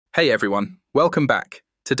Hey everyone, welcome back.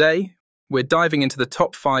 Today, we're diving into the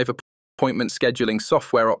top 5 appointment scheduling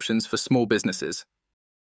software options for small businesses.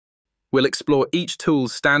 We'll explore each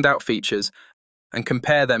tool's standout features and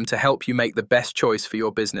compare them to help you make the best choice for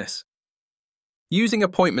your business. Using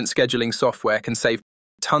appointment scheduling software can save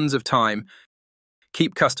tons of time,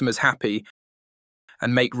 keep customers happy,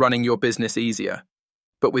 and make running your business easier.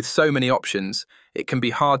 But with so many options, it can be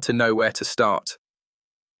hard to know where to start.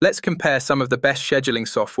 Let's compare some of the best scheduling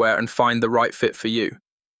software and find the right fit for you.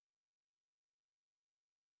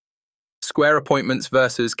 Square Appointments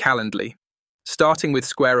versus Calendly. Starting with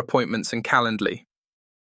Square Appointments and Calendly.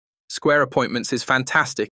 Square Appointments is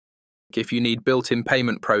fantastic if you need built-in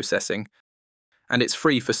payment processing, and it's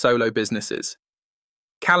free for solo businesses.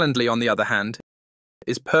 Calendly, on the other hand,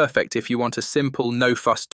 is perfect if you want a simple,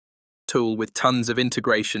 no-fuss tool with tons of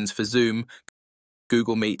integrations for Zoom,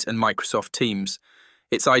 Google Meet, and Microsoft Teams.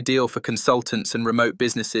 It's ideal for consultants and remote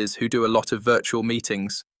businesses who do a lot of virtual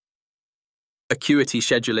meetings. Acuity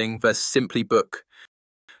Scheduling versus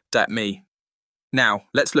SimplyBook.me. Now,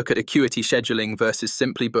 let's look at Acuity Scheduling versus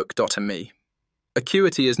SimplyBook.me.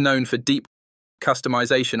 Acuity is known for deep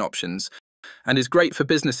customization options and is great for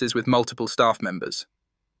businesses with multiple staff members.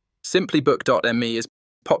 SimplyBook.me is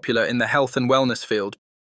popular in the health and wellness field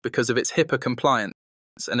because of its HIPAA compliance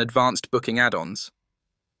and advanced booking add-ons.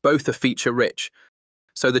 Both are feature-rich,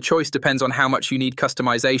 so the choice depends on how much you need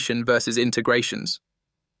customization versus integrations.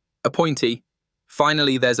 Appointee.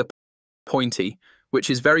 Finally, there's Appointee, which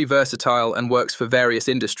is very versatile and works for various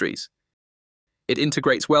industries. It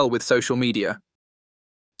integrates well with social media.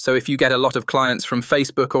 So if you get a lot of clients from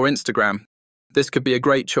Facebook or Instagram, this could be a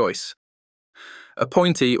great choice.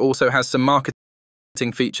 Appointee also has some marketing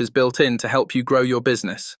features built in to help you grow your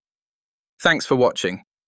business. Thanks for watching.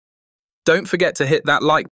 Don't forget to hit that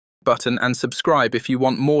like button and subscribe if you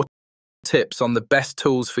want more tips on the best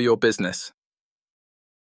tools for your business.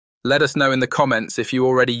 Let us know in the comments if you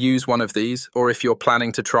already use one of these or if you're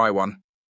planning to try one.